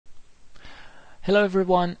Hello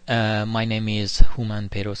everyone, my name is Human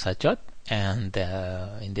Pero Sajjad, and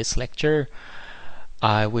in this lecture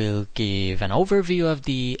I will give an overview of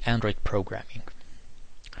the Android programming.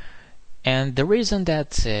 And the reason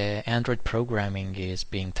that Android programming is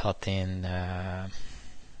being taught in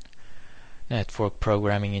network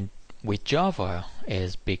programming with Java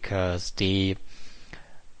is because the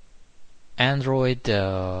Android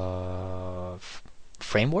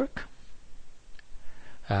framework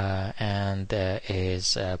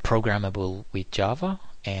is programmable with Java,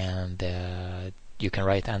 and you can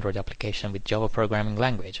write Android application with Java programming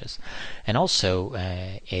languages, and also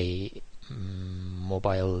a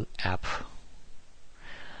mobile app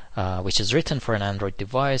which is written for an Android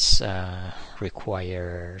device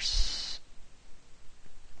requires,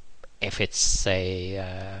 if it's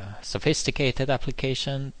a sophisticated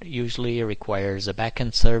application, usually requires a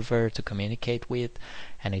backend server to communicate with,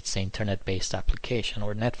 and it's an internet-based application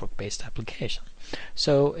or network-based application.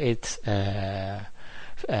 So it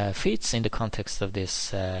fits in the context of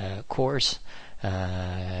this course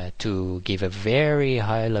to give a very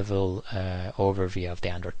high-level overview of the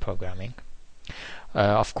Android programming.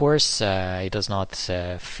 Of course, it does not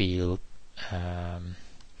feel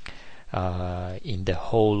in the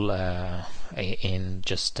whole in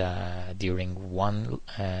just during one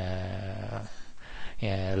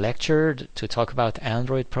lecture to talk about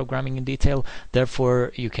Android programming in detail.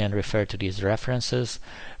 Therefore, you can refer to these references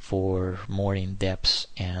for more in-depth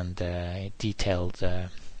and detailed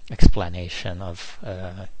explanation of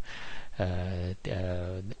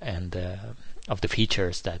of the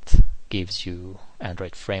features that gives you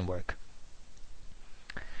Android framework.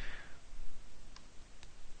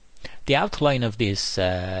 The outline of this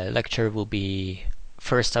lecture will be: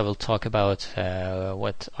 first, I will talk about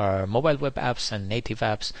what are mobile web apps and native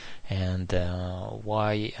apps, and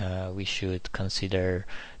why we should consider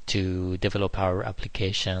to develop our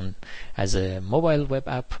application as a mobile web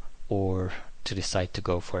app or to decide to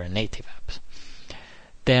go for a native app.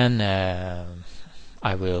 Then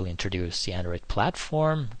I will introduce the Android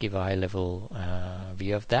platform, give a high-level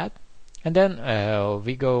view of that. And then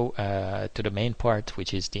we go to the main part,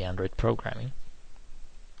 which is the Android programming.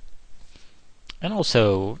 And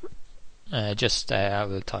also, I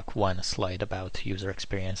will talk one slide about user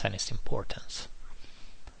experience and its importance.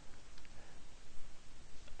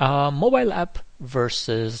 Mobile app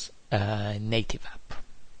versus native app.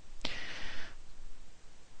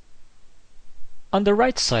 On the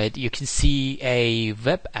right side, you can see a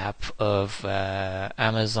web app of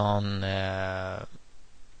Amazon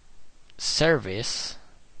service,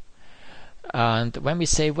 and when we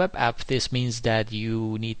say web app, this means that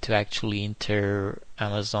you need to actually enter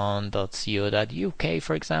amazon.co.uk,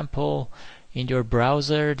 for example, in your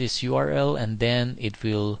browser, this URL, and then it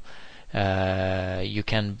will you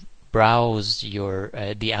can browse your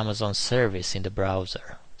the Amazon service in the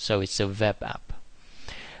browser. So it's a web app.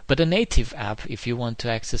 But a native app, if you want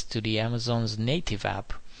to access to the Amazon's native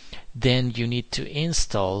app, then you need to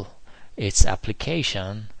install its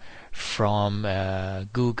application from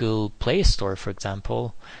Google Play Store, for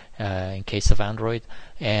example, in case of Android,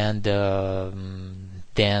 and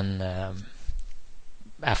then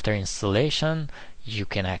after installation you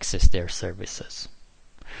can access their services.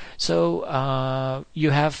 So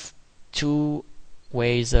you have two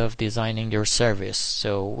ways of designing your service,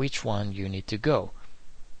 so which one you need to go?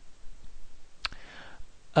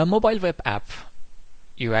 A mobile web app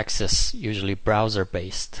you access usually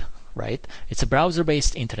browser-based, right? It's a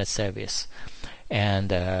browser-based internet service,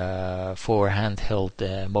 and for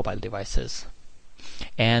handheld mobile devices.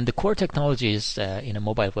 And the core technologies in a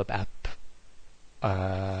mobile web app,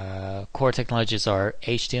 core technologies are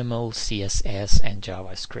HTML, CSS, and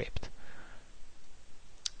JavaScript.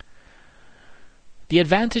 The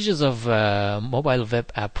advantages of mobile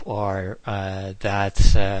web app are that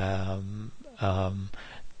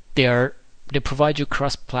they provide you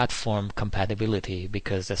cross-platform compatibility,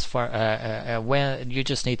 because as far when you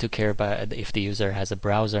just need to care about if the user has a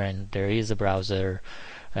browser, and there is a browser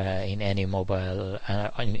in any mobile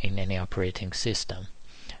in any operating system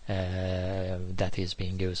that is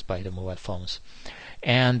being used by the mobile phones,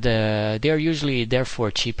 and they are usually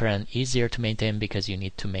therefore cheaper and easier to maintain, because you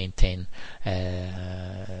need to maintain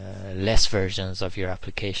less versions of your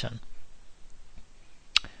application.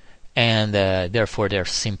 And therefore they're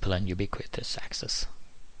simple and ubiquitous access.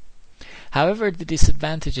 However, the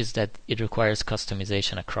disadvantage is that it requires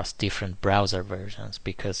customization across different browser versions,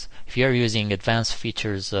 because if you're using advanced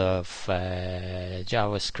features of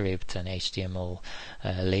JavaScript and HTML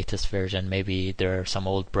latest version, maybe there are some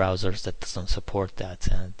old browsers that doesn't support that,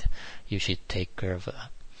 and you should take care of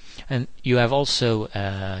that. And you have also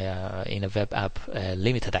in a web app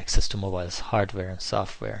limited access to mobile's hardware and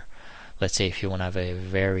software. Let's say if you want to have a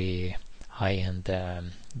very high-end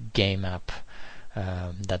game app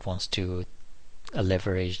that wants to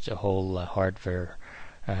leverage the whole hardware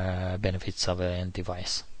benefits of an end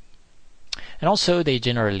device. And also they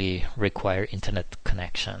generally require internet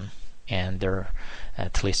connection, and there are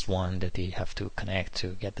at least one that you have to connect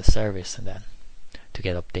to get the service and then to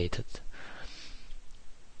get updated.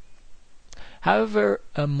 However,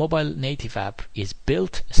 a mobile native app is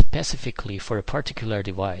built specifically for a particular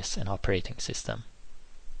device and operating system.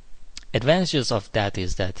 Advantages of that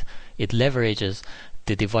is that it leverages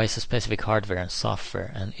the device's specific hardware and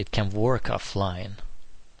software, and it can work offline.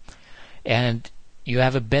 And you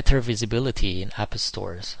have a better visibility in app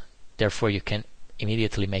stores. Therefore, you can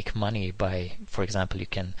immediately make money by, for example, you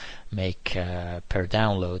can make per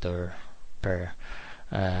download or per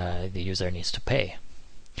the user needs to pay.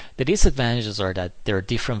 The disadvantages are that there are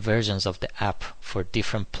different versions of the app for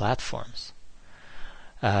different platforms.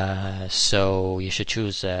 So you should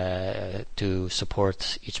choose to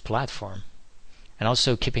support each platform. And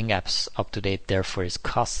also keeping apps up to date therefore is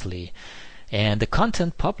costly. And the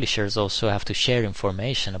content publishers also have to share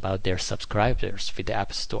information about their subscribers with the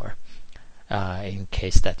App Store, in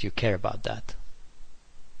case that you care about that.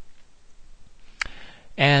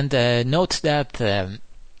 And note that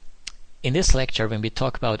in this lecture, when we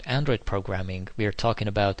talk about Android programming, we are talking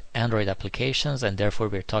about Android applications, and therefore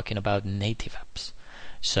we're talking about native apps.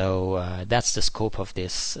 So that's the scope of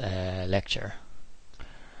this lecture.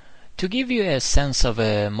 To give you a sense of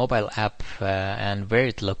a mobile app and where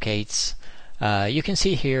it locates, you can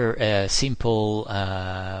see here a simple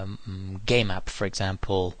game app, for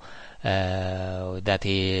example, that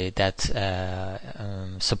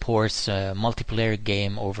supports a multiplayer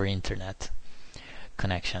game over internet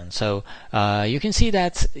connection. So you can see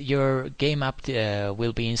that your game app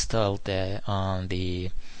will be installed on the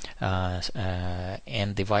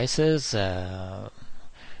end devices.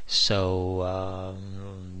 So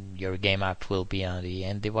your game app will be on the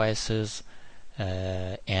end devices,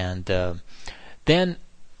 and then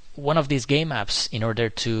one of these game apps, in order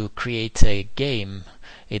to create a game,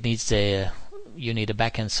 it needs you need a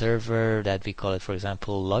backend server that we call it, for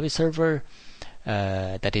example, lobby server,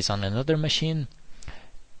 that is on another machine.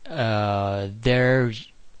 There,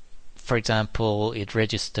 for example, it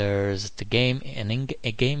registers the game,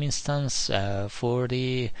 a game instance for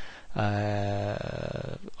the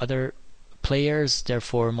other players.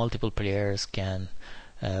 Therefore, multiple players can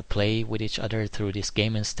play with each other through this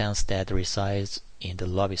game instance that resides in the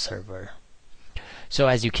lobby server. So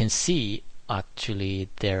as you can see, actually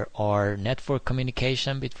there are network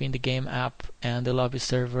communication between the game app and the lobby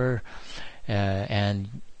server,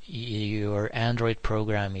 and your Android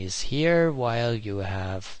program is here while you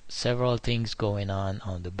have several things going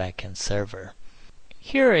on the backend server.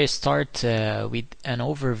 Here I start with an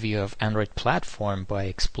overview of Android platform by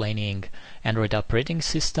explaining Android operating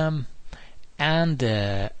system and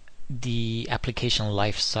the application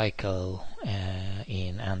life cycle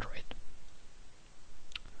in Android.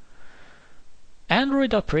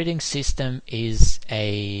 Android operating system is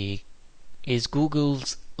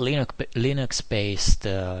Google's Linux-based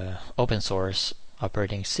open source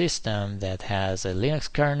operating system that has a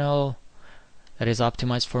Linux kernel that is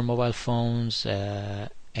optimized for mobile phones,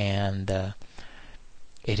 and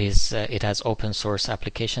it has open source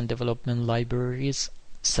application development libraries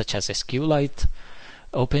such as SQLite,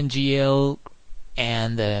 OpenGL,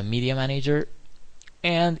 and Media Manager,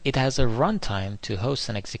 and it has a runtime to host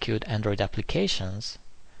and execute Android applications,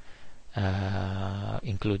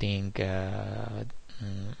 including the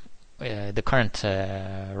current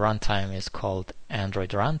runtime is called Android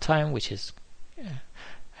Runtime, which is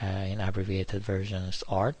in abbreviated versions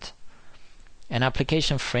ART, an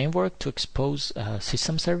application framework to expose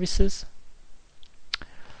system services,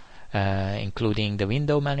 including the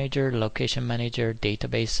window manager, location manager,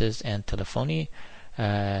 databases, and telephony,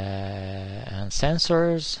 and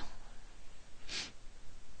sensors,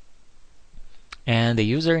 and the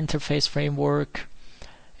user interface framework,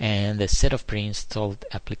 and the set of pre-installed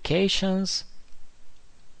applications.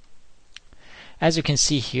 As you can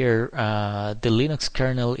see here, the Linux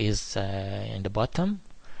kernel is in the bottom.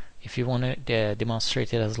 If you want to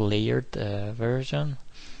demonstrate it as a layered version,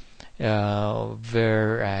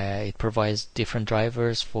 where it provides different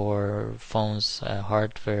drivers for phones,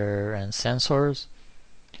 hardware, and sensors.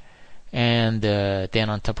 And then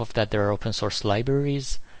on top of that, there are open source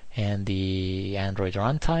libraries and the Android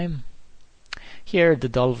runtime. Here, the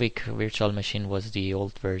Dalvik virtual machine was the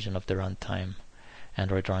old version of the runtime,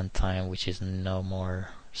 Android runtime, which is no more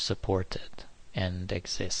supported. and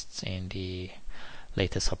exists in the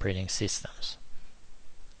latest operating systems.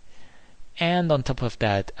 And on top of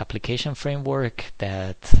that, application framework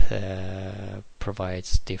that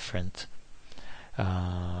provides different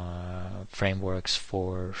frameworks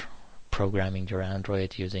for programming your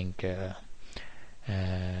Android using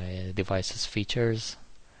devices features.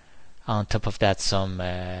 On top of that, some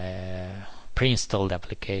pre-installed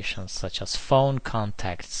applications such as phone,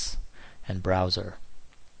 contacts, and browser.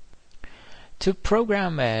 To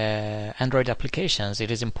program Android applications,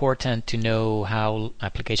 it is important to know how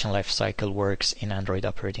application lifecycle works in Android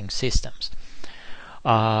operating systems.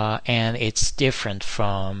 And it's different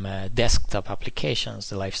from desktop applications,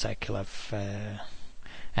 the lifecycle of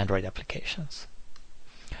Android applications.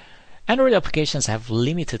 Android applications have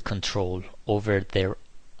limited control over their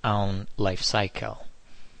own lifecycle,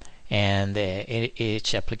 and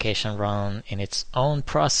each application runs in its own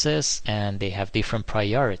process, and they have different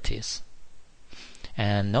priorities.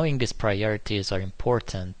 And knowing these priorities are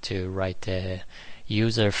important to write a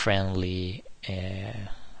user-friendly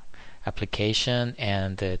application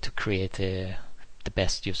and to create the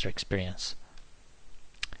best user experience.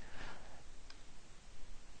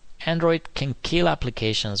 Android can kill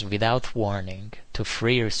applications without warning to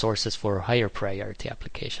free resources for higher priority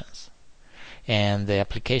applications. And the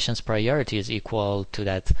application's priority is equal to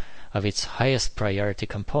that of its highest priority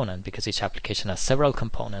component, because each application has several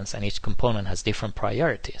components and each component has different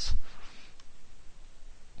priorities,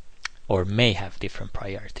 or may have different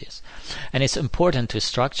priorities. And it's important to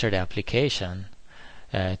structure the application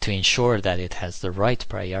to ensure that it has the right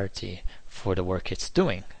priority for the work it's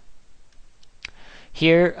doing.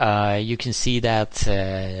 Here you can see that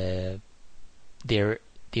their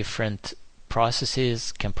different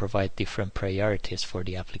processes can provide different priorities for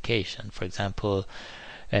the application. For example,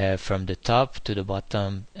 from the top to the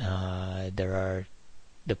bottom, there are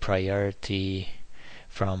the priority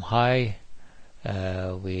from high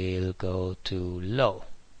will go to low.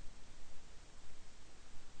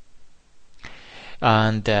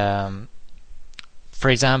 And for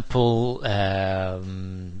example,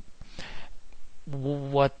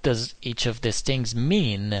 what does each of these things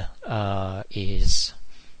mean is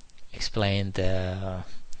explained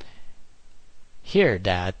here,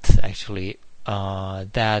 that actually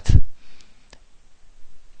that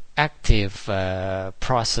active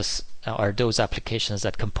process are those applications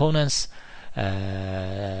that components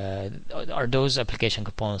are those application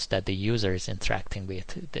components that the user is interacting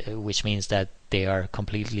with, which means that they are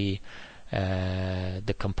completely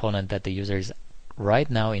the component that the user is right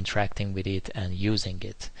now interacting with it and using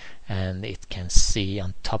it, and it can see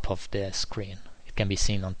on top of the screen. It can be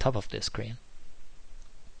seen on top of the screen.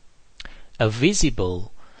 A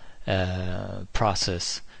visible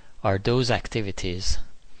process are those activities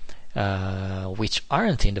which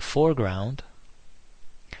aren't in the foreground,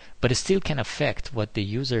 but it still can affect what the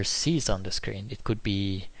user sees on the screen. It could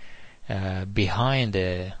be behind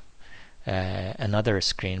another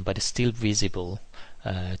screen, but it's still visible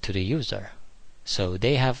to the user. So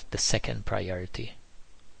they have the second priority,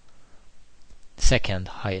 second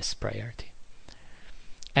highest priority.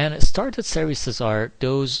 And started services are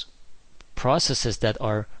those processes that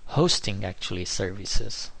are hosting actually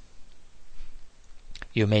services.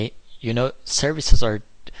 Services are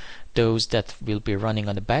those that will be running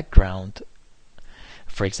on the background,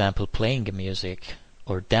 for example, playing a music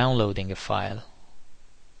or downloading a file.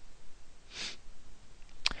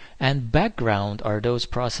 And background are those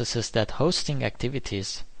processes that hosting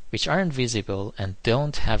activities which aren't visible and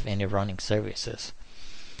don't have any running services.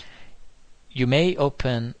 You may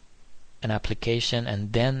open an application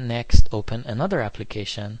and then next open another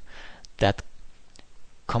application that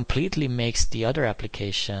completely makes the other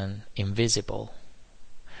application invisible.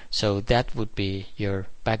 So that would be your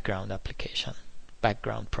background application,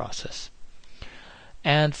 background process.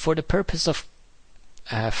 And for the purpose of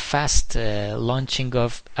fast launching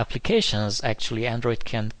of applications, actually Android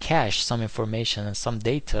can cache some information and some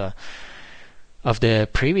data of the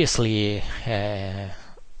previously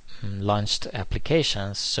launched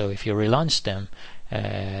applications. So if you relaunch them,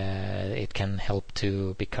 it can help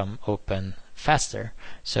to become open faster.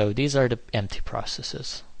 So these are the empty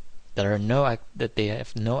processes that are that they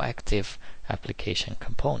have no active application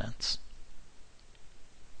components.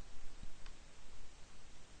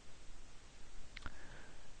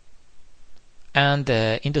 And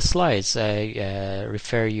in the slides, I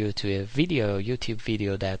refer you to a YouTube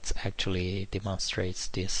video that actually demonstrates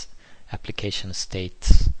this application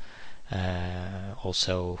state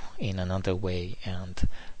also in another way. And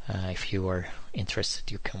if you are interested,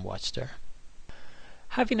 you can watch there.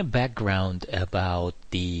 Having a background about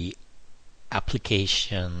the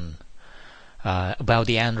application about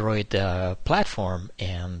the Android platform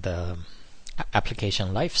and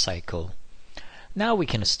application lifecycle. Now we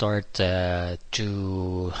can start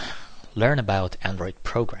to learn about Android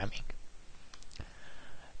programming.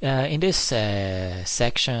 In this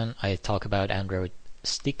section, I talk about Android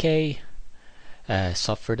SDK,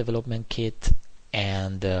 software development kit,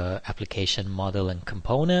 and application model and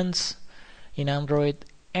components in Android,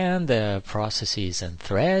 and processes and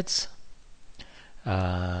threads,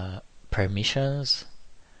 permissions,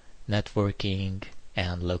 networking,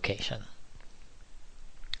 and location.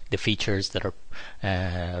 The features that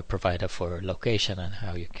are provided for location and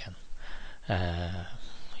how you can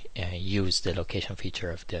use the location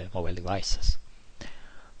feature of the mobile devices.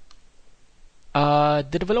 The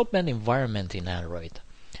development environment in Android.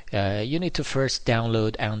 You need to first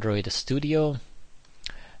download Android Studio.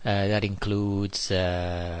 That includes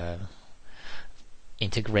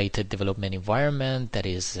integrated development environment, that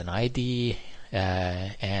is an IDE,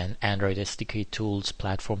 and Android SDK tools,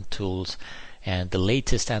 platform tools, and the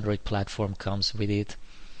latest Android platform comes with it.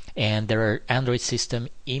 And there are Android system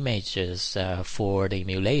images for the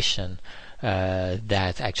emulation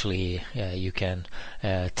that actually you can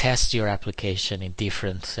test your application in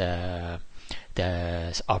different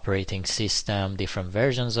the operating system, different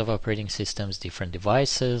versions of operating systems, different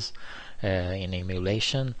devices in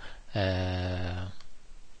emulation.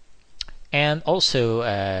 And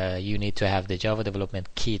also you need to have the Java Development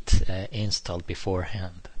Kit installed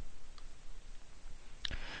beforehand.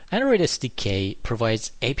 Android SDK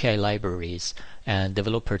provides API libraries and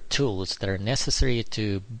developer tools that are necessary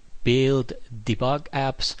to build, debug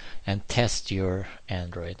apps, and test your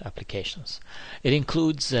Android applications. It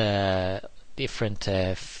includes different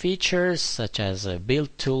features such as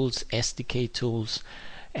build tools, SDK tools,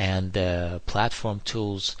 and platform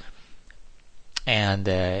tools, and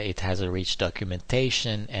it has a rich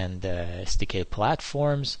documentation and SDK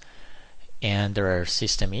platforms. And there are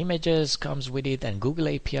system images comes with it, and Google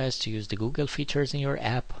APIs to use the Google features in your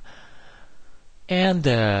app. And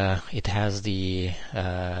it has the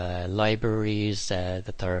libraries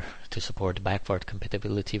that are to support backward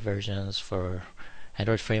compatibility versions for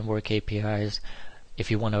Android Framework APIs. If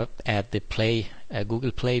you want to add the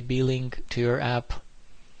Google Play billing to your app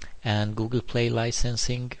and Google Play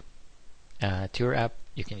licensing to your app,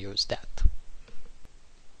 you can use that.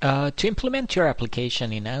 To implement your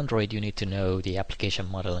application in Android, you need to know the application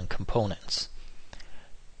model and components.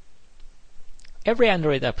 Every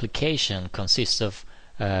Android application consists of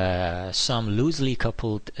some loosely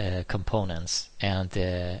coupled components and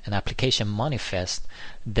an application manifest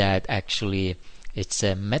that actually it's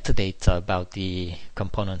a metadata about the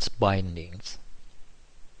components' bindings.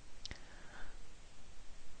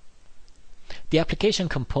 The application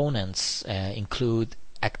components include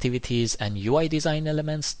activities and UI design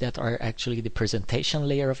elements that are actually the presentation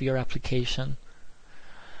layer of your application,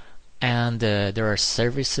 and there are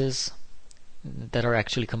services that are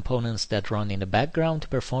actually components that run in the background to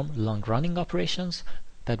perform long-running operations,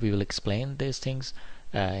 that we will explain these things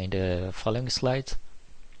in the following slides.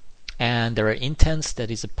 And there are intents,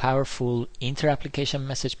 that is a powerful inter-application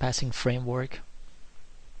message passing framework.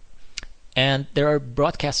 And there are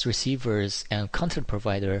broadcast receivers and content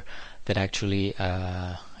provider that actually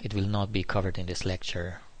it will not be covered in this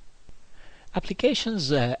lecture.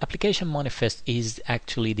 Application manifest is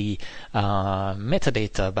actually the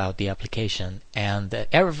metadata about the application, and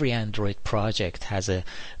every Android project has a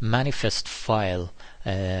manifest file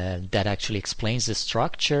that actually explains the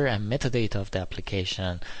structure and metadata of the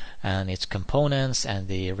application and its components and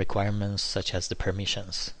the requirements such as the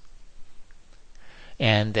permissions.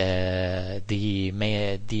 And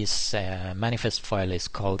this manifest file is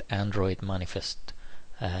called Android manifest,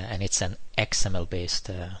 and it's an XML based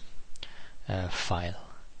file.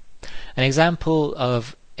 An example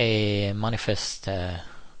of a manifest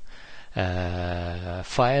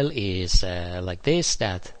file is like this,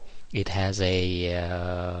 that it has a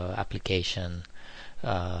application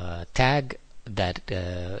tag that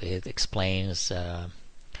it explains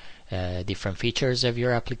different features of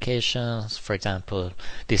your applications. For example,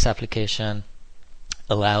 this application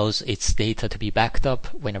allows its data to be backed up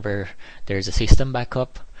whenever there is a system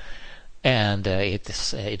backup, and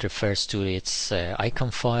it refers to its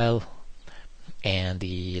icon file and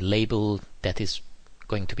the label that is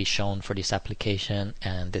going to be shown for this application,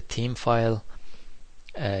 and the theme file.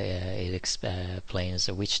 It explains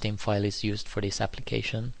which theme file is used for this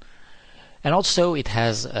application. And also it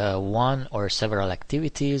has one or several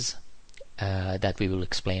activities that we will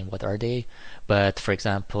explain what are they. But for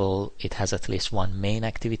example, it has at least one main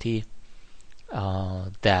activity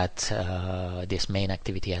that this main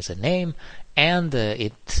activity has a name, and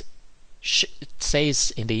it it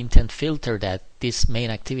says in the intent filter that this main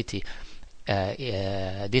activity,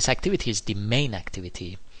 this activity is the main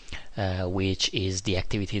activity, which is the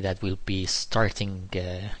activity that will be starting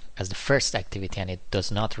as the first activity, and it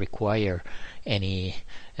does not require any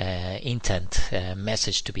intent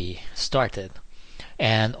message to be started.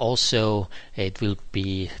 And also it will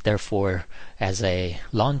be therefore as a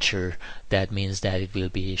launcher. That means that it will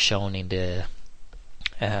be shown in the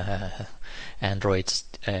Android's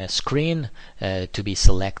screen to be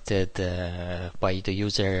selected by the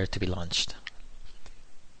user to be launched.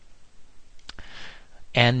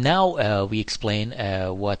 And now we explain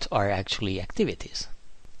what are actually activities.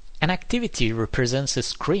 An activity represents a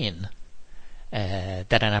screen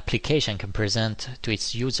that an application can present to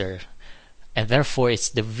its user, and therefore it's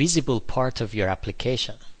the visible part of your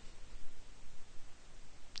application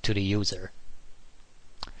to the user.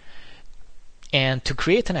 And to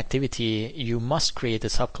create an activity, you must create a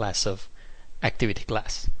subclass of activity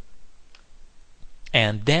class.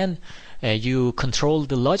 And then you control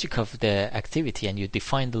the logic of the activity, and you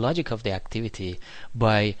define the logic of the activity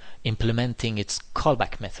by implementing its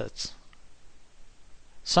callback methods.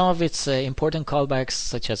 Some of its important callbacks,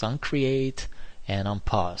 such as onCreate and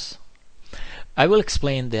onPause. I will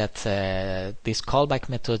explain that these callback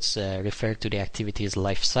methods refer to the activity's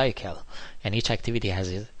life cycle, and each activity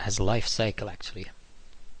has a life cycle actually.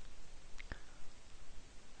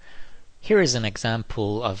 Here is an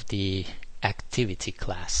example of the activity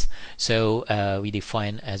class. So we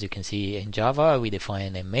define, as you can see in Java, we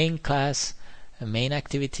define a main class, a main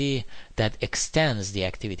activity that extends the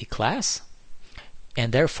activity class,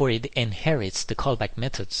 and therefore it inherits the callback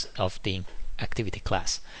methods of the activity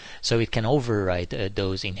class. So it can override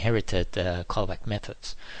those inherited callback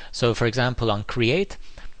methods. So for example, on create,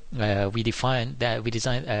 we decide that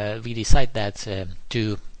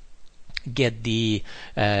to get the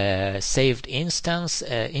saved instance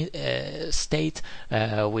state,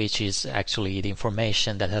 which is actually the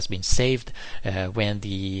information that has been saved when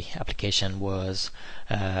the application was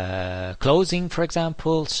closing, for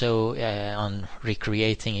example. So on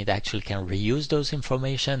recreating, it actually can reuse those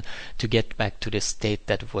information to get back to the state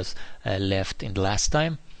that was left in the last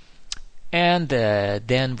time. And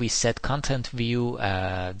then we set content view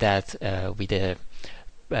that with the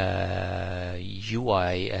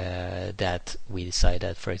UI that we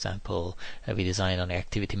decided, for example, we designed on the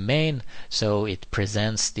activity main, so it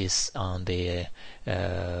presents this on the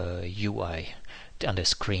UI on the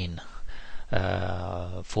screen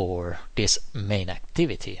for this main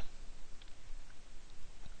activity.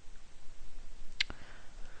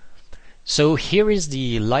 So here is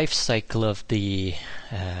the life cycle of the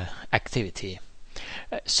activity.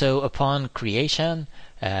 So upon creation,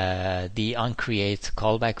 the onCreate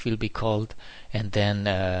callback will be called, and then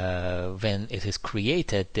when it is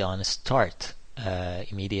created, the onStart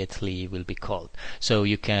immediately will be called. So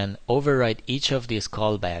you can override each of these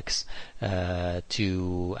callbacks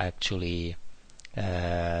to actually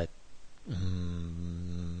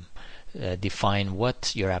define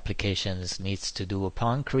what your applications needs to do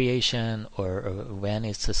upon creation or when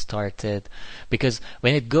it's started, because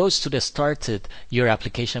when it goes to the started, your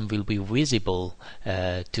application will be visible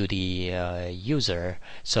to the user,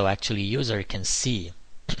 so actually user can see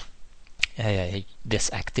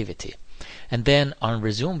this activity. And then on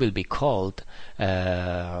resume will be called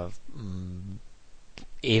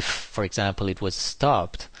if, for example, it was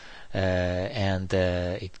stopped and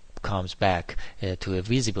it comes back to a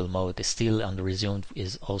visible mode, still on the resume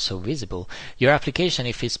is also visible. Your application,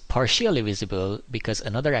 if it's partially visible because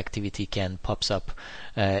another activity can pops up,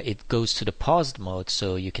 it goes to the paused mode,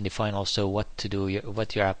 so you can define also what to do,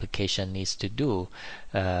 what your application needs to do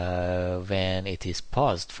when it is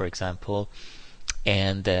paused, for example.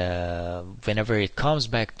 And whenever it comes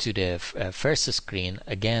back to the first screen,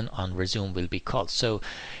 again on resume will be called. So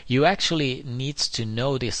you actually needs to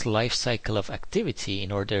know this life cycle of activity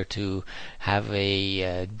in order to have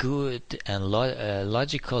a good and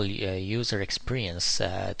logical user experience,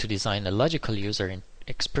 to design a logical user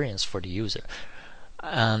experience for the user.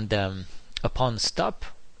 And upon stop,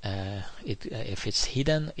 if it's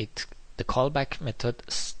hidden, the callback method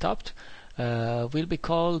stopped will be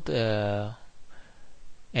called,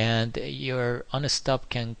 and your onStop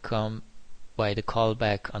can come by the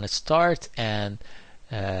callback on a start, and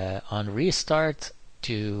on restart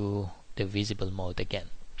to the visible mode again.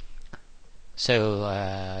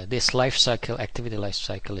 So this life cycle, activity life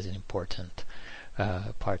cycle, is an important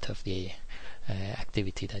part of the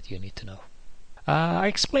activity that you need to know. I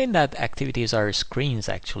explained that activities are screens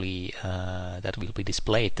actually that will be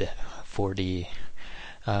displayed for the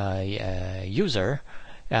user.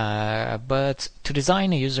 But to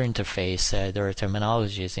design a user interface, there are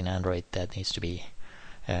terminologies in Android that needs to be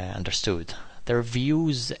understood. There are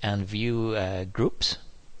views and view groups.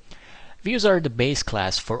 Views are the base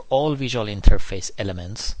class for all visual interface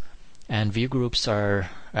elements, and view groups are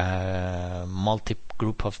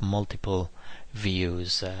group of multiple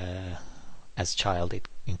views. As child, it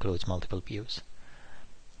includes multiple views.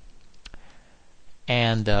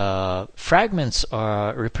 And fragments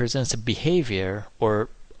represents a behavior or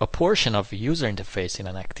a portion of user interface in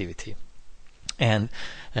an activity. And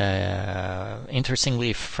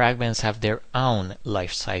interestingly, fragments have their own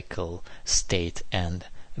life cycle, state, and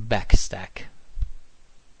backstack.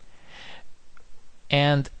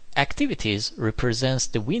 And activities represents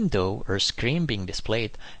the window or screen being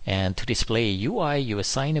displayed, and to display a UI you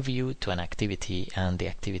assign a view to an activity, and the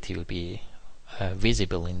activity will be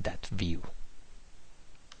visible in that view.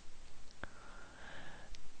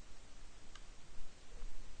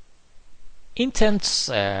 Intents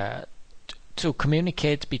to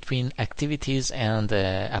communicate between activities and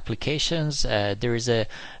applications. There is a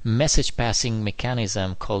message passing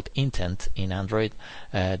mechanism called intent in Android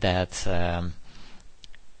that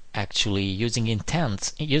actually using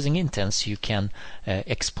intents you can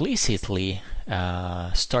explicitly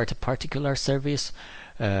start a particular service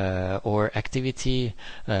or activity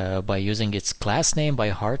by using its class name, by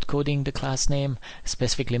hard coding the class name,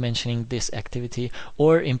 specifically mentioning this activity,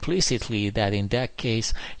 or implicitly that in that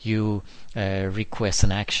case you request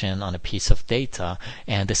an action on a piece of data,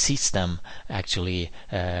 and the system actually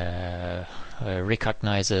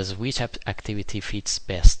recognizes which activity fits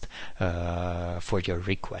best for your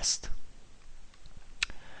request.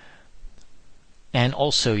 And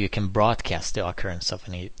also you can broadcast the occurrence of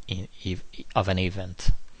an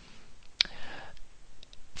event.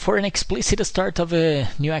 For an explicit start of a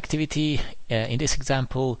new activity, in this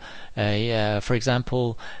example, for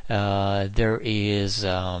example, there is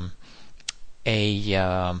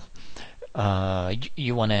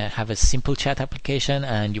you want to have a simple chat application,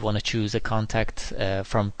 and you want to choose a contact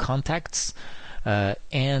from contacts,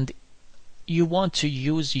 and you want to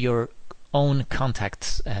use your own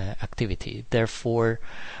contacts activity. Therefore,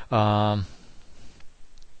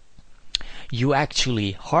 you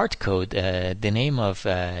actually hard code the name of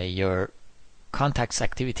your contacts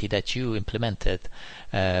activity that you implemented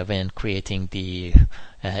when creating the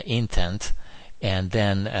intent, and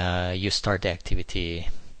then you start the activity,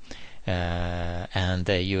 and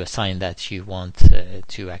you assign that you want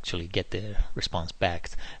to actually get the response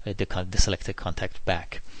back, the selected contact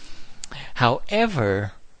back.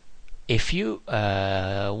 However, if you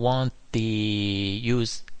want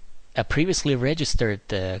use a previously registered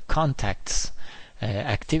contacts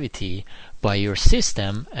activity by your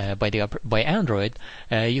system, by Android,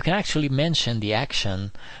 you can actually mention the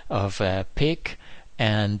action of pick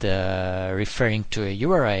and referring to a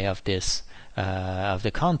URI of this of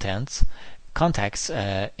the contacts,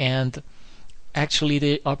 and actually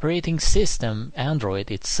the operating system Android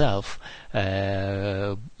itself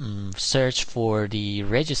search for the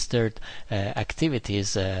registered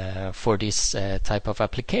activities for this type of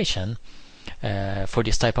application, for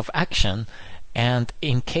this type of action, and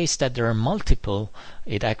in case that there are multiple,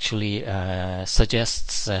 it actually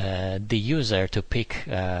suggests the user to pick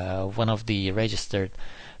one of the registered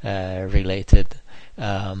related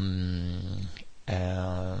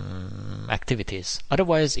activities.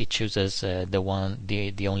 Otherwise, it chooses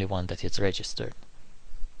the only one that is registered.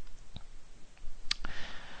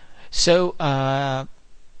 So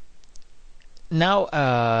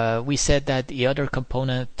now we said that the other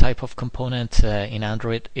type of component in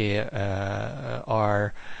Android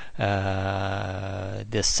are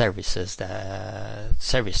the services, the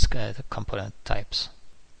service component types.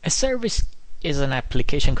 A service is an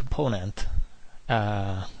application component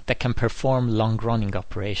that can perform long-running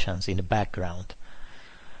operations in the background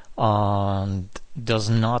and does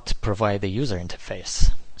not provide a user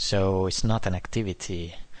interface. So it's not an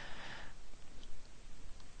activity.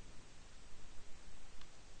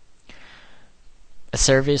 A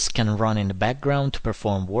service can run in the background to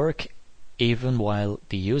perform work even while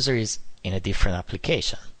the user is in a different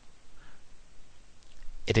application.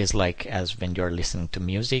 It is like as when you're listening to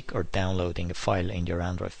music or downloading a file in your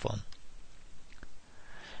Android phone.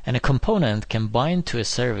 And a component can bind to a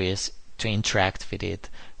service to interact with it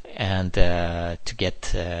and to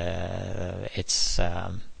get its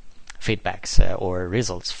feedbacks or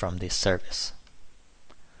results from this service.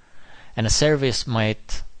 And a service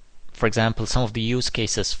might, for example, some of the use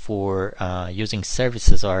cases for using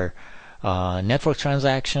services are network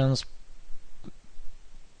transactions,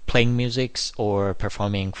 playing music, or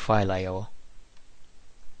performing file I/O.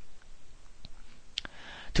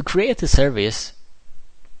 To create a service,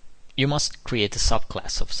 you must create a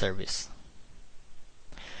subclass of service.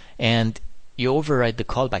 And you override the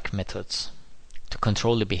callback methods to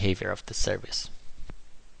control the behavior of the service,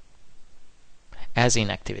 as in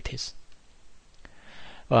activities.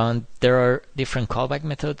 There are different callback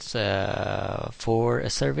methods for a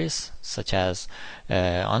service, such as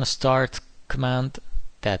on a start command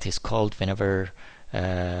that is called whenever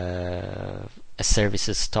a service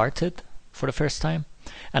is started for the first time,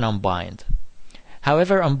 and on bind.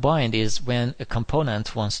 However, on bind is when a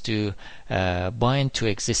component wants to bind to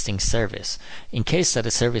existing service. In case that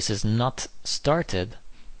a service is not started,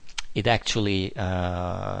 it actually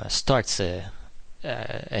starts a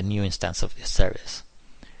new instance of this service.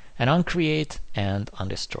 And on create and on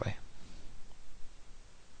destroy.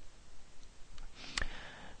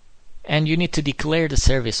 And you need to declare the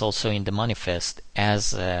service also in the manifest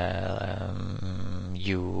as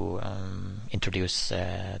you introduce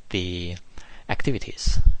the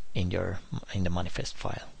activities in the manifest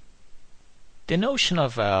file. The notion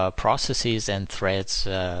of processes and threads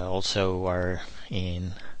also are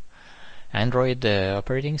in Android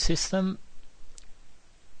operating system.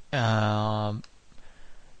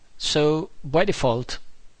 So by default,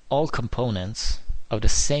 all components of the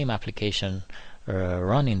same application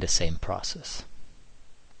run in the same process.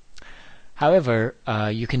 However,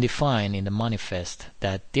 you can define in the manifest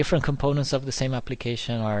that different components of the same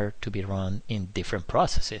application are to be run in different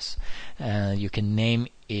processes. You can name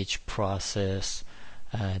each process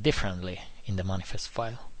differently in the manifest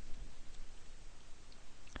file.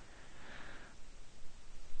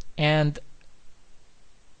 And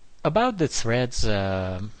about the threads,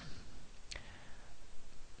 the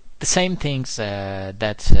same things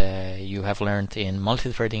that you have learned in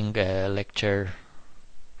multi-threading lecture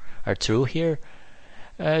are true here.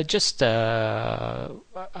 I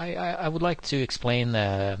would like to explain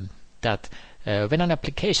that when an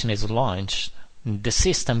application is launched, the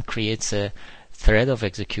system creates a thread of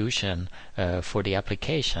execution for the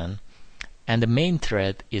application, and the main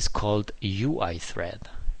thread is called UI thread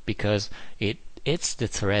because it's the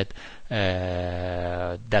thread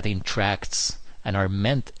that interacts and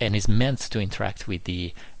is meant to interact with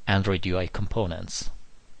the Android UI components.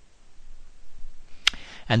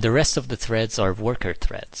 And the rest of the threads are worker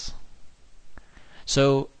threads.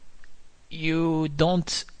 So you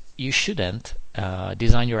shouldn't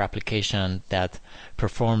design your application that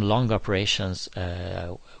perform long operations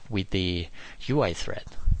with the UI thread.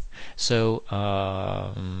 So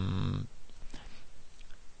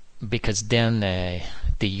because then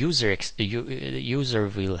the user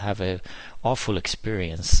will have a awful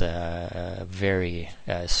experience, very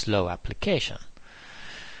slow application.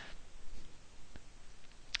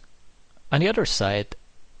 On the other side,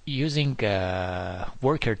 using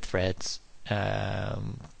worker threads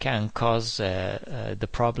can cause the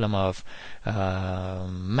problem of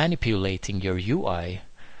manipulating your UI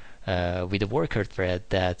with a worker thread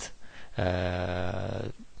that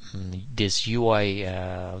this UI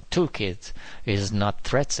toolkit is not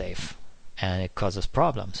thread safe and it causes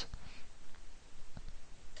problems.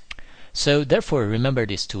 So therefore remember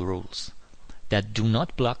these two rules: that do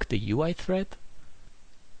not block the UI thread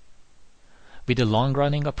with a long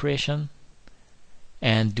running operation,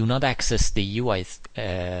 and do not access the UI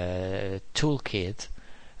toolkit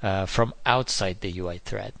from outside the UI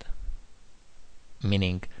thread,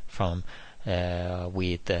 meaning from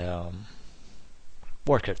with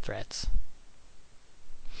worker threads.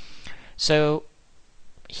 So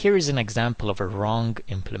here is an example of a wrong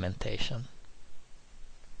implementation.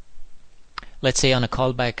 Let's say on a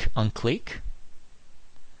callback on click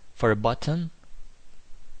for a button,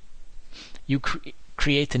 you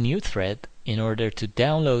create a new thread in order to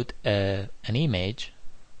download an image,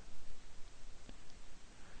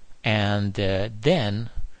 and then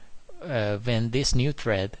when this new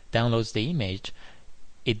thread downloads the image,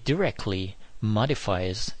 it directly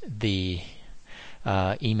modifies the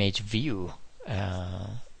image view.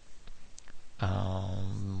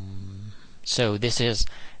 So this is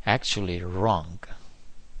actually wrong.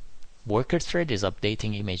 Worker thread is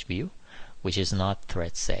updating image view, which is not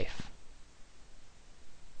thread safe.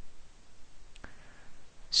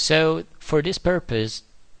 So for this purpose,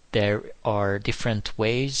 there are different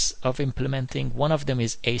ways of implementing. One of them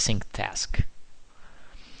is async task.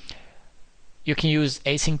 You can use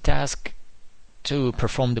async task to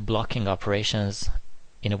perform the blocking operations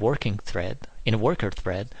in a working thread, in a worker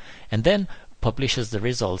thread, and then publishes the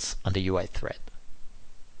results on the UI thread.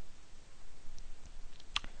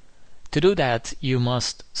 To do that, you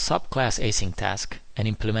must subclass async task and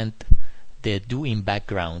implement the do in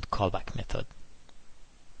background callback method.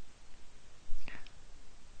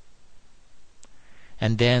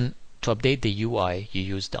 And then to update the UI, you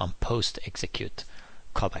use the onPostExecute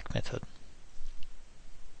callback method.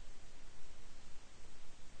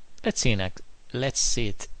 Let's see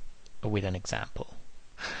it with an example.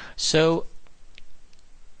 So,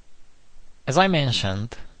 as I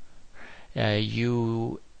mentioned,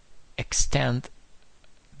 you extend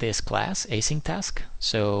this class async task.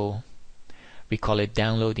 So we call it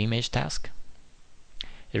download image task.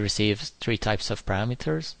 It receives 3 types of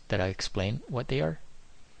parameters that I explain what they are.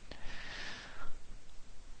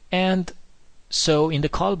 And so in the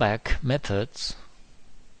callback methods,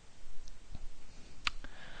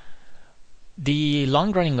 the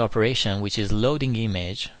long-running operation, which is loading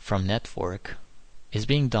image from network, is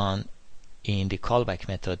being done in the callback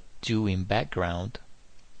method do in background.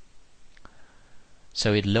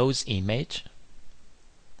 So it loads image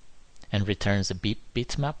and returns a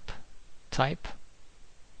bitmap type,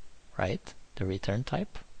 right? The return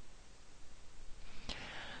type.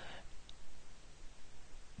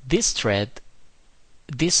 This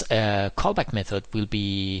callback method will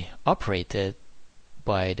be operated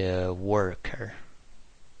by the worker.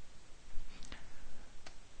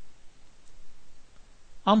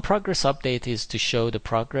 OnProgressUpdate is to show the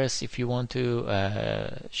progress if you want to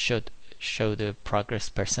show the progress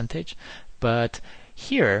percentage, but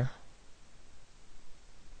here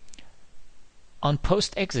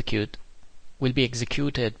onPostExecute will be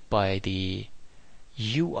executed by the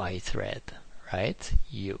UI thread, right?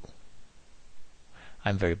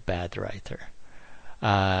 I'm very bad writer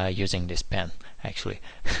using this pen actually.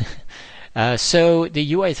 So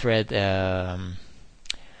the UI thread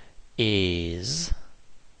is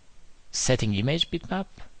setting image bitmap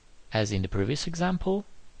as in the previous example,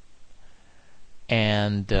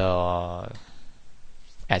 and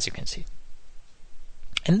as you can see,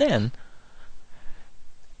 and then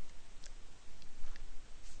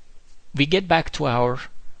we get back to our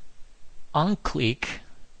onClick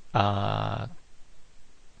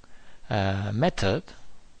method,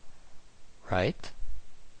 right?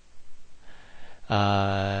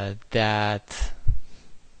 That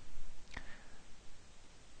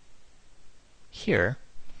here,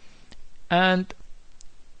 and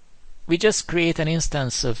we just create an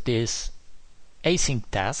instance of this async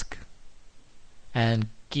task and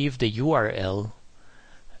give the URL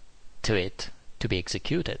to it to be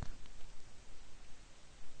executed,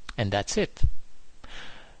 and that's it.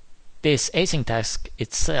 This async task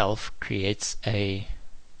itself creates a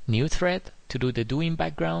new thread to do the do in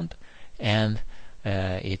background, and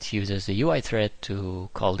it uses the UI thread to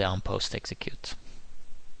call the onPostExecute.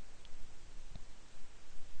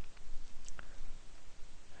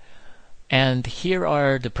 And here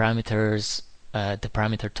are the parameters, the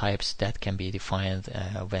parameter types that can be defined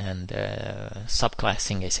when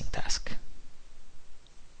subclassing async task.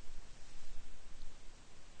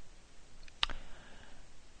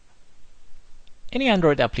 Any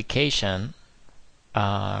Android application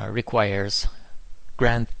requires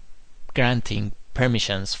granting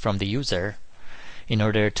permissions from the user in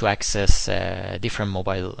order to access different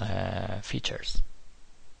mobile features.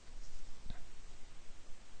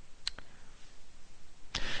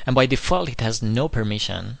 And by default, it has no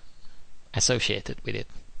permission associated with it.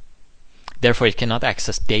 Therefore, it cannot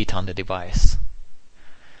access data on the device.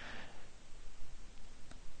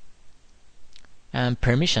 And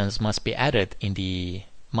permissions must be added in the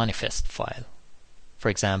manifest file. For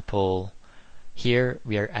example, here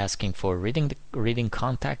we are asking for reading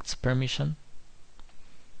contacts permission,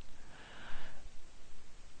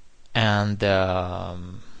 and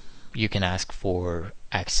you can ask for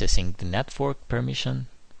accessing the network permission,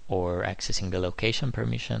 or accessing the location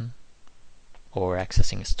permission, or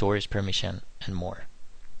accessing storage permission, and more.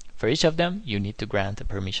 For each of them, you need to grant a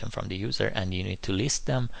permission from the user, and you need to list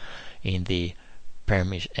them in the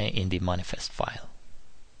manifest file.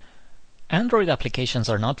 Android applications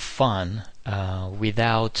are not fun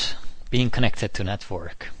without being connected to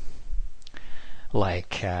network,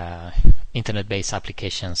 like internet-based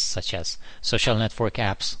applications such as social network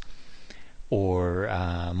apps or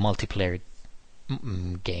multiplayer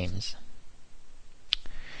games.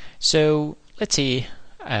 So let's see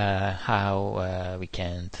how we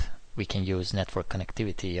can use network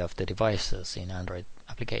connectivity of the devices in Android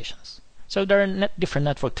applications. So there are different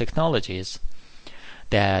network technologies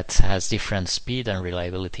that has different speed and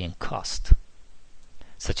reliability and cost,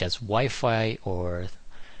 such as Wi-Fi or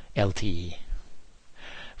LTE.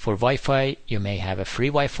 For Wi-Fi, you may have a free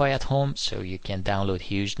Wi-Fi at home, so you can download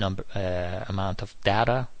huge amount of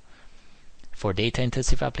data for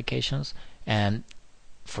data-intensive applications, and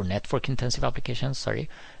for network-intensive applications, sorry.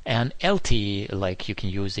 And LTE, like you can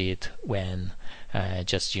use it when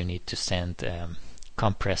just you need to send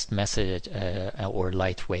compressed message or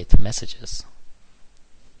lightweight messages.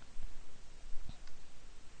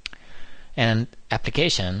 And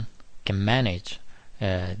application can manage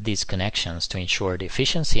these connections to ensure the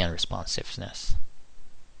efficiency and responsiveness.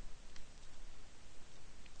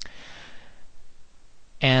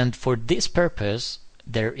 And for this purpose,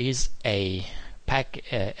 there is a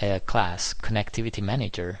class Connectivity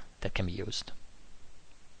Manager that can be used.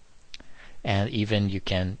 And even you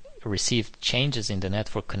can receive changes in the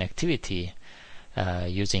network connectivity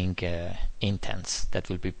using intents that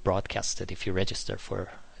will be broadcasted if you register for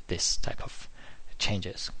this type of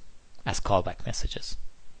changes as callback messages.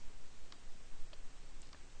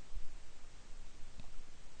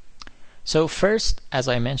 So first, as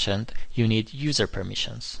I mentioned, you need user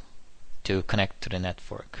permissions to connect to the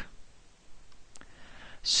network.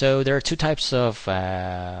 So there are two types of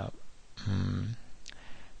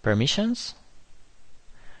permissions.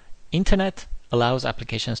 Internet allows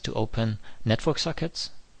applications to open network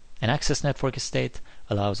sockets, and access network state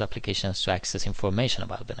allows applications to access information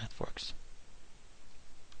about the networks.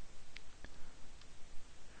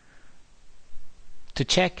 To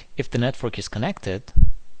check if the network is connected,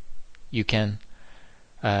 you can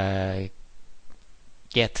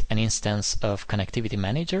get an instance of Connectivity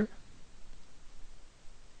Manager,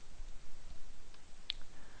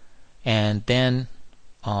 and then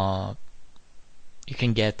you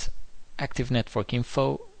can get active network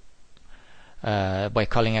info by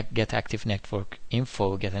calling get active network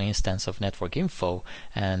info, get an instance of network info,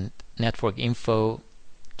 and network info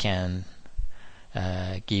can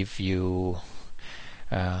give you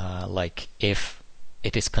like if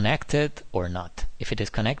it is connected or not. If it is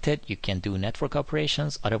connected, you can do network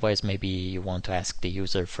operations. Otherwise, maybe you want to ask the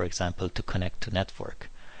user, for example, to connect to network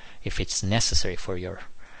if it's necessary for your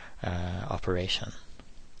operation.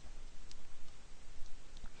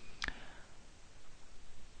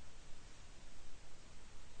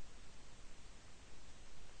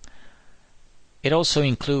 It also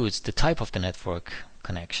includes the type of the network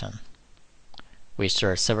connection, which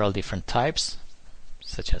there are several different types,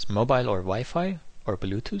 such as mobile or Wi-Fi or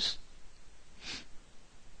Bluetooth.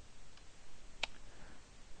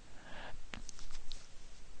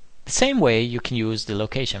 The same way you can use the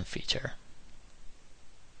location feature.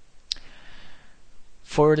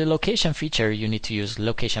 For the location feature, you need to use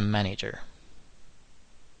Location Manager.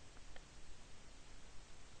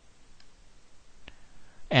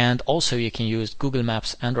 And also you can use Google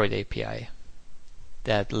Maps Android API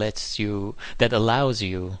that allows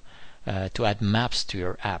you to add maps to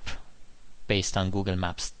your app based on Google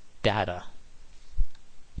Maps data.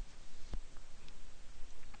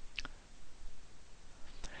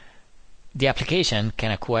 The application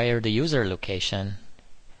can acquire the user location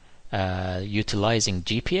utilizing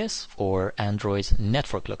GPS or Android's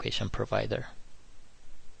network location provider.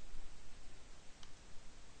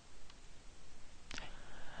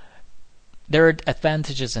 There are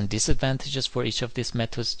advantages and disadvantages for each of these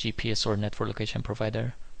methods, GPS or network location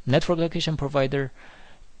provider. Network location provider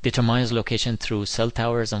determines location through cell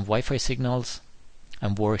towers and Wi-Fi signals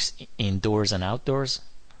and works indoors and outdoors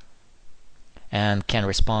and can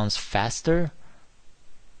respond faster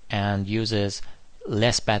and uses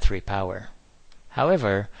less battery power.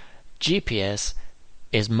 However, GPS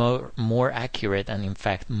is more accurate and in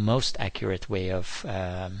fact most accurate way of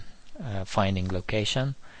finding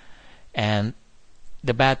location. And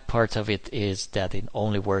the bad part of it is that it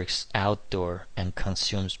only works outdoor and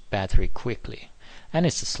consumes battery quickly, and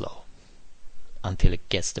it's slow until it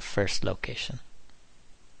gets the first location.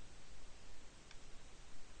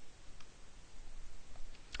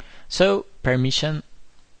 So permission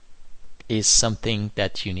is something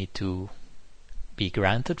that you need to be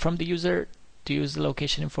granted from the user to use the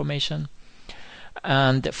location information.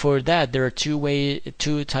 And for that, there are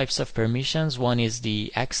two types of permissions. One is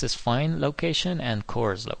the access find location and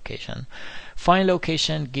CORS location. Find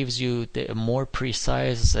location gives you the more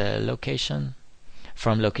precise location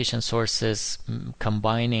from location sources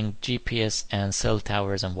combining GPS and cell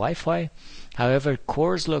towers and Wi-Fi. However,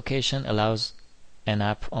 CORS location allows an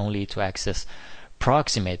app only to access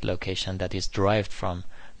proximate location that is derived from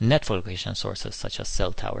network location sources such as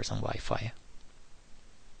cell towers and Wi-Fi.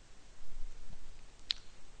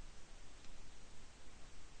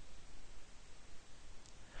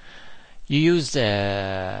 You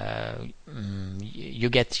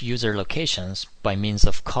get user locations by means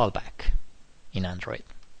of callback in Android.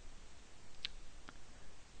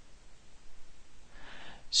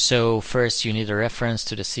 So first you need a reference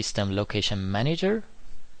to the system location manager,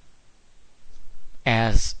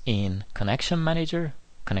 as in connection manager,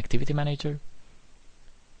 connectivity manager.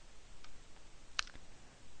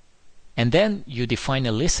 And then you define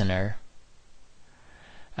a listener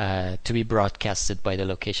to be broadcasted by the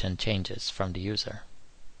location changes from the user.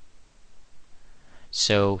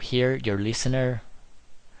 So here your listener,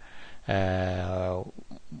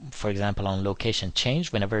 for example, on location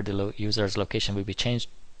change, whenever the user's location will be changed,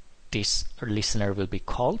 this listener will be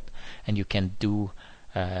called, and you can do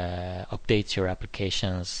update your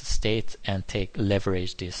application's state and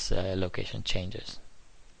leverage these location changes.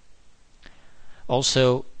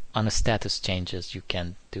 Also, on the status changes, you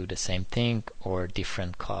can do the same thing, or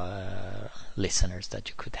different listeners that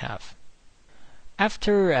you could have.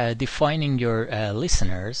 After defining your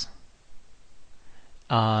listeners,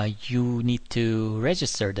 you need to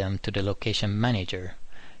register them to the location manager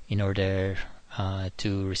in order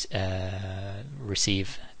to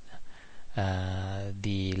receive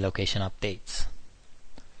the location updates.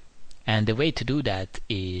 And the way to do that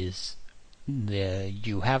is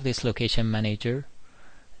you have this location manager,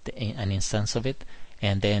 an instance of it,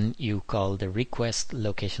 and then you call the request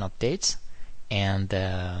location updates, and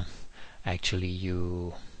actually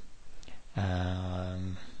you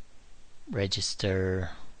register,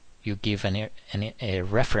 you give a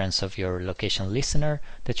reference of your location listener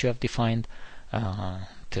that you have defined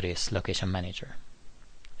to this location manager,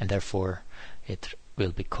 and therefore it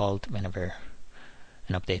will be called whenever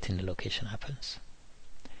an update in the location happens.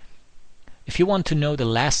 If you want to know the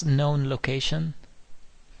last known location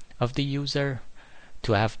of the user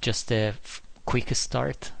to have just a quick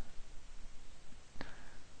start,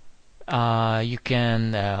 you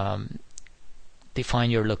can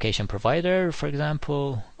define your location provider, for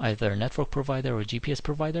example, either network provider or GPS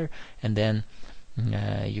provider, and then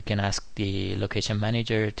you can ask the location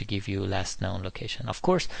manager to give you last known location. Of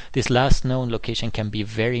course, this last known location can be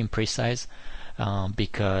very imprecise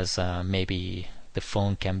because maybe the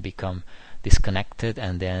phone can become disconnected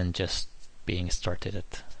and then just being started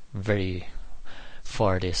at very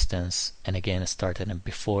far distance, and again started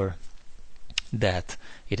before that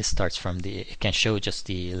it starts from it can show just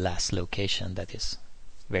the last location. That is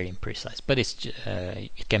very imprecise, but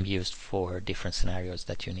it can be used for different scenarios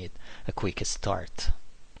that you need a quick start.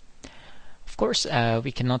 Of course,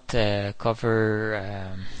 we cannot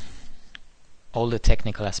cover all the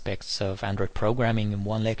technical aspects of Android programming in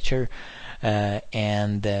one lecture,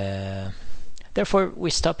 and therefore we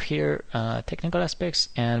stop here technical aspects,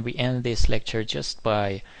 and we end this lecture just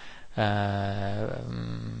by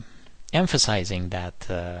emphasizing that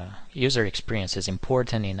user experience is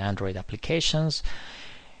important in Android applications,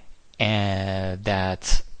 and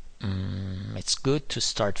that it's good to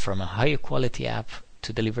start from a higher quality app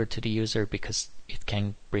to deliver to the user, because it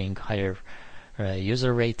can bring higher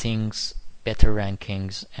user ratings, better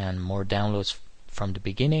rankings, and more downloads from the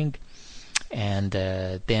beginning. And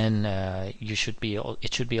then it should be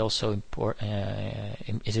also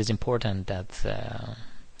it is important that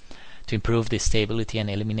to improve the stability and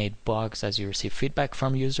eliminate bugs as you receive feedback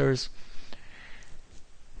from users.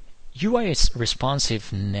 UI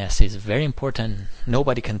responsiveness is very important.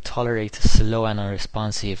 Nobody can tolerate slow and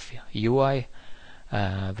unresponsive UI,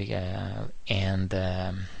 and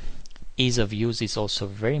ease of use is also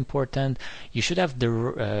very important. You should have the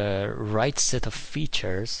right set of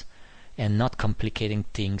features and not complicating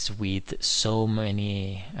things with so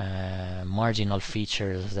many marginal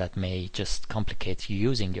features that may just complicate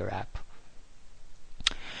using your app.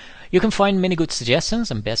 You can find many good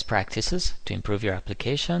suggestions and best practices to improve your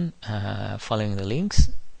application following the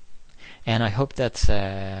links, and I hope that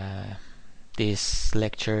this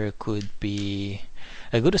lecture could be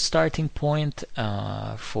a good starting point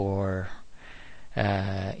for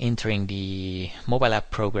entering the mobile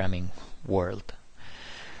app programming world.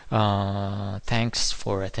 Thanks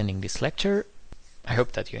for attending this lecture. I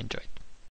hope that you enjoyed.